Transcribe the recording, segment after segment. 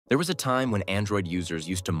There was a time when Android users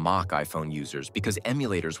used to mock iPhone users because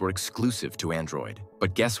emulators were exclusive to Android.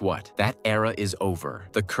 But guess what? That era is over.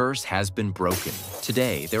 The curse has been broken.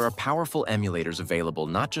 Today, there are powerful emulators available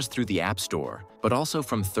not just through the App Store, but also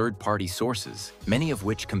from third-party sources, many of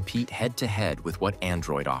which compete head-to-head with what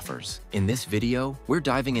Android offers. In this video, we're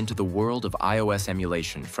diving into the world of iOS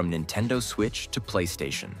emulation from Nintendo Switch to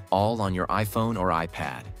PlayStation, all on your iPhone or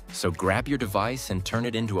iPad. So grab your device and turn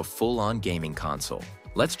it into a full-on gaming console.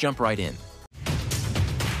 Let's jump right in.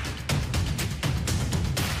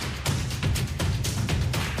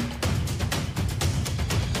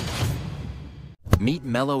 Meet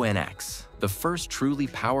MeloNX, the first truly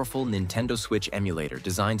powerful Nintendo Switch emulator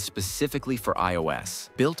designed specifically for iOS.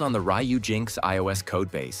 Built on the Ryujinx iOS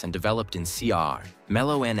codebase and developed in CR,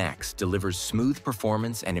 MeloNX delivers smooth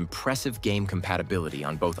performance and impressive game compatibility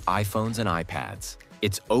on both iPhones and iPads.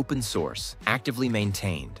 It's open source, actively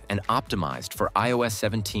maintained, and optimized for iOS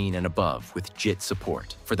 17 and above with JIT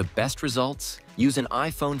support. For the best results, use an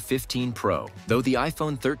iPhone 15 Pro, though the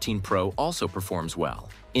iPhone 13 Pro also performs well.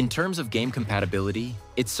 In terms of game compatibility,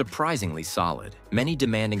 it's surprisingly solid. Many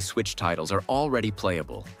demanding Switch titles are already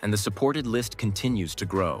playable, and the supported list continues to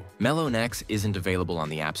grow. MeloNX isn't available on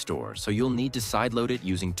the App Store, so you'll need to sideload it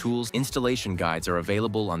using tools. Installation guides are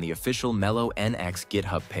available on the official MeloNX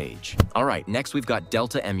GitHub page. Alright, next we've got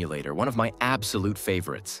Delta Emulator, one of my absolute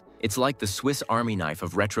favorites. It's like the Swiss Army knife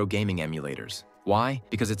of retro gaming emulators. Why?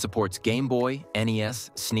 Because it supports Game Boy, NES,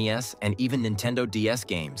 SNES, and even Nintendo DS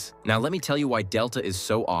games. Now let me tell you why Delta is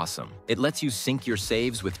so awesome. It lets you sync your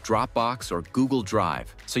saves with Dropbox or Google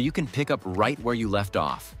Drive, so you can pick up right where you left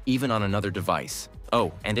off, even on another device.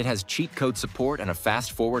 Oh, and it has cheat code support and a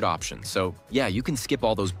fast-forward option, so yeah, you can skip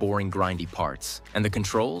all those boring, grindy parts. And the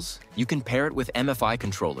controls? You can pair it with MFI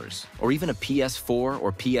controllers, or even a PS4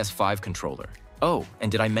 or PS5 controller. Oh,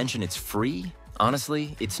 and did I mention it's free?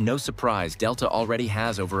 Honestly, it's no surprise Delta already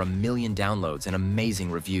has over 1 million downloads and amazing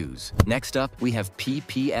reviews. Next up, we have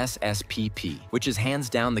PPSSPP, which is hands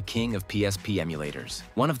down the king of PSP emulators.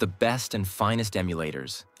 One of the best and finest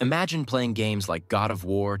emulators. Imagine playing games like God of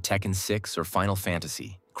War, Tekken 6, or Final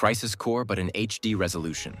Fantasy. Crisis Core, but in HD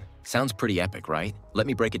resolution. Sounds pretty epic, right? Let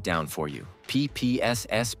me break it down for you.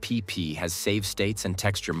 PPSSPP has save states and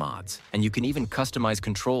texture mods, and you can even customize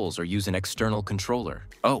controls or use an external controller.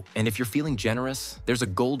 Oh, and if you're feeling generous, there's a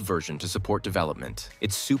gold version to support development.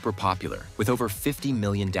 It's super popular, with over 50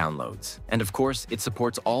 million downloads. And of course, it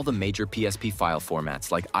supports all the major PSP file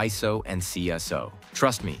formats like ISO and CSO.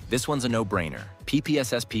 Trust me, this one's a no-brainer.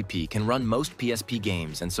 PPSSPP can run most PSP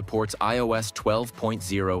games and supports iOS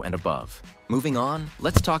 12.0 and above. Moving on,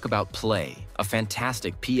 let's talk about Play, a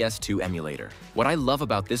fantastic PS2 emulator. What I love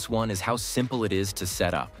about this one is how simple it is to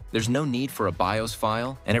set up. There's no need for a BIOS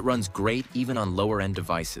file, and it runs great even on lower-end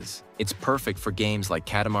devices. It's perfect for games like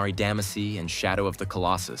Katamari Damacy and Shadow of the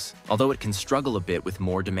Colossus, although it can struggle a bit with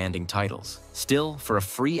more demanding titles. Still, for a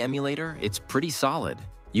free emulator, it's pretty solid.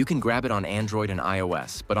 You can grab it on Android and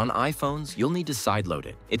iOS, but on iPhones, you'll need to sideload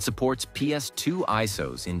it. It supports PS2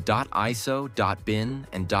 ISOs in .ISO, .bin,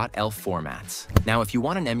 and .elf formats. Now, if you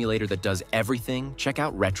want an emulator that does everything, check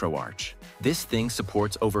out RetroArch. This thing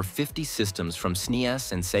supports over 50 systems from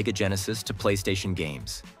SNES and Sega Genesis to PlayStation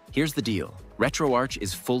games. Here's the deal. RetroArch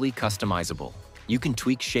is fully customizable. You can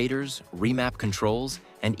tweak shaders, remap controls,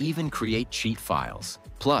 and even create cheat files.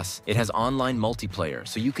 Plus, it has online multiplayer,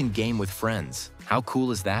 so you can game with friends. How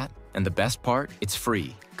cool is that? And the best part? It's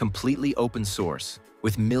free, completely open source,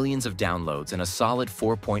 with millions of downloads and a solid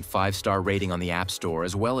 4.5-star rating on the App Store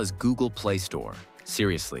as well as Google Play Store.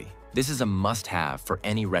 Seriously, this is a must-have for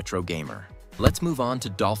any retro gamer. Let's move on to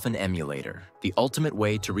Dolphin Emulator, the ultimate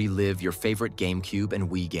way to relive your favorite GameCube and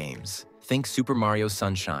Wii games. Think Super Mario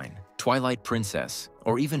Sunshine, Twilight Princess,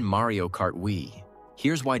 or even Mario Kart Wii.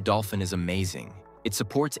 Here's why Dolphin is amazing. It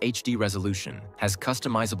supports HD resolution, has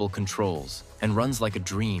customizable controls, and runs like a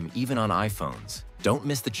dream even on iPhones. Don't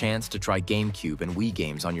miss the chance to try GameCube and Wii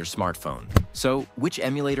games on your smartphone. So, which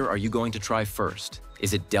emulator are you going to try first?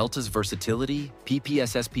 Is it Delta's versatility,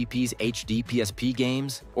 PPSSPP's HD PSP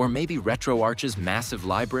games, or maybe RetroArch's massive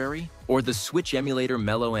library? Or the Switch emulator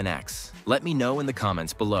MeloNX? Let me know in the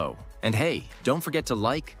comments below. And hey, don't forget to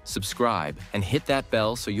like, subscribe, and hit that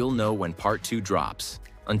bell so you'll know when Part 2 drops.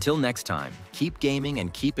 Until next time, keep gaming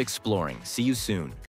and keep exploring. See you soon.